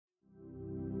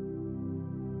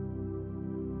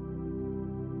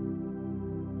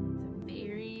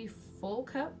full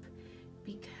cup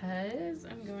because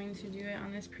I'm going to do it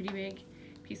on this pretty big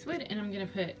piece of wood, and I'm gonna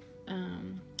put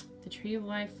the tree of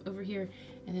life over here,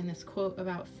 and then this quote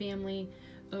about family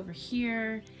over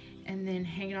here, and then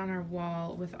hang it on our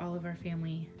wall with all of our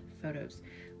family photos,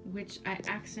 which I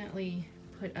accidentally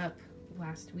put up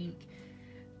last week,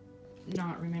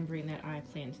 not remembering that I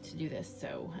planned to do this.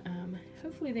 So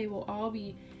hopefully they will all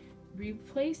be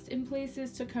replaced in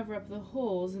places to cover up the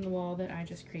holes in the wall that I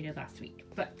just created last week.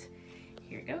 But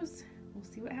here it goes. We'll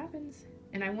see what happens.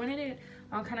 And I wanted it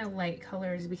all kind of light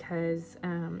colors because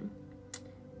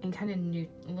and kind of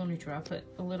a little neutral. I'll put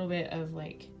a little bit of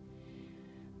like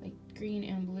green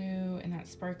and blue, and that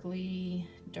sparkly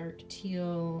dark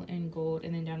teal and gold,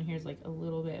 and then down here is like a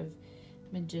little bit of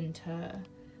magenta,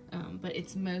 but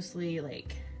it's mostly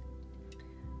like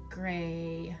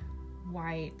gray,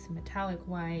 white, metallic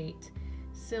white,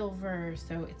 silver,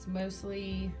 so it's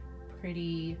mostly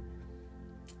pretty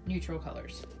neutral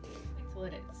colors. I like to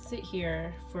let it sit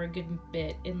here for a good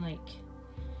bit and like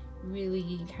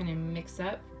really kind of mix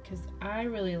up, because I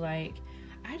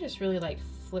just really like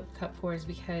flip cup pours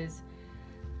because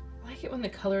I like it when the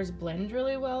colors blend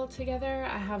really well together.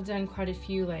 I have done quite a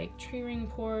few like tree ring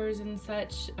pours and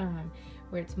such,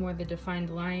 where it's more the defined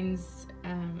lines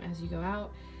as you go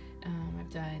out. I've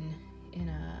done in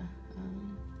a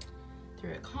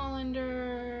through a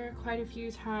colander quite a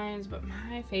few times, but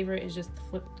my favorite is just the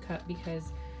flipped cup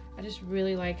because I just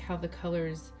really like how the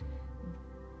colors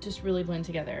just really blend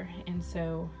together. And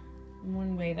so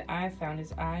one way that I found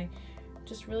is I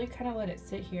just really kind of let it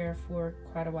sit here for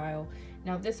quite a while.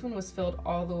 Now this one was filled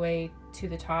all the way to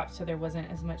the top, so there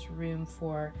wasn't as much room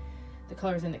for the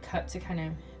colors in the cup to kind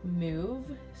of move,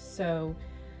 so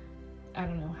I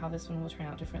don't know how this one will turn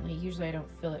out differently. Usually I don't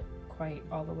fill it quite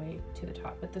all the way to the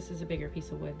top, but this is a bigger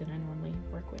piece of wood than I normally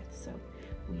work with, so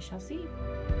we shall see.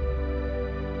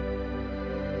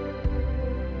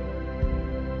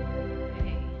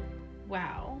 Okay.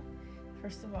 Wow,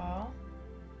 first of all,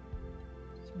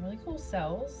 some really cool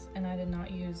cells, and I did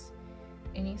not use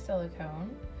any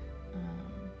silicone.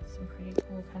 Some pretty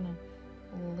cool kind of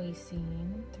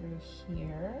lacing through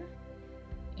here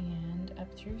and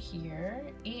up through here.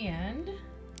 And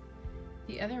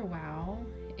the other wow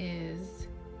is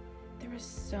there was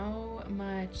so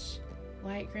much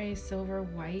light gray, silver,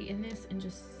 white in this, and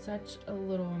just such a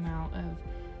little amount of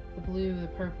the blue, the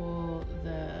purple,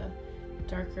 the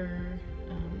darker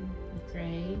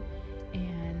gray,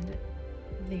 and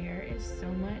there is so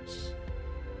much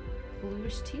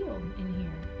bluish teal in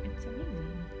here. It's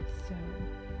amazing. So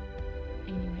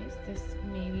anyways, this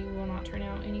maybe will not turn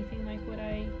out anything like what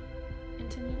I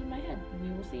intended in my head. We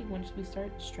will see once we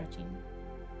start stretching.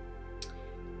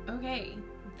 Okay,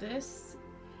 this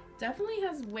definitely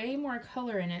has way more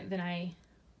color in it than I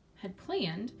had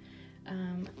planned,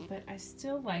 but I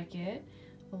still like it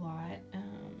a lot.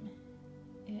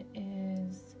 It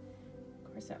is,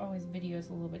 of course, it always videos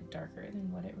a little bit darker than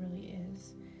what it really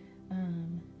is.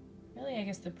 Really, I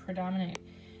guess the predominant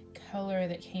color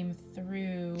that came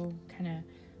through kind of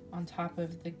on top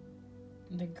of the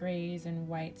grays and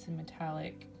whites and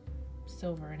metallic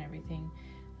silver and everything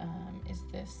is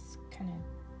this kind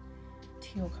of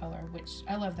teal color, which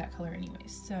I love that color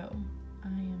anyways, so I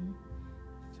am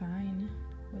fine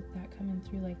with that coming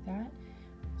through like that.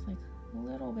 There's like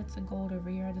little bits of gold over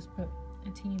here. I just put a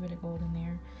teeny bit of gold in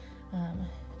there.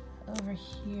 Over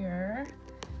here,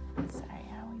 sorry,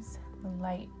 the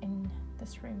light in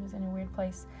this room is in a weird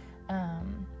place.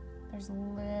 There's a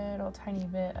little tiny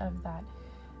bit of that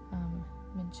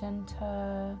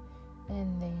magenta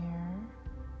in there,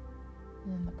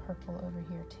 and then the purple over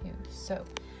here too. So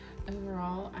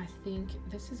overall, I think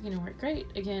this is gonna work great.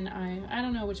 Again, I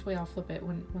don't know which way I'll flip it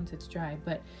once it's dry,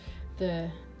 but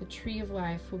the tree of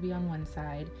life will be on one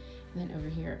side, and then over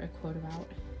here a quote about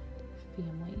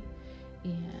family,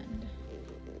 and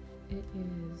it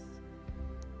is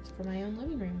for my own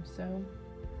living room, so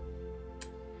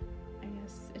I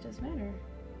guess it doesn't matter.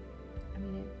 I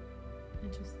mean,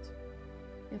 it just,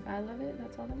 if I love it,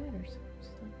 that's all that matters.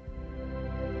 So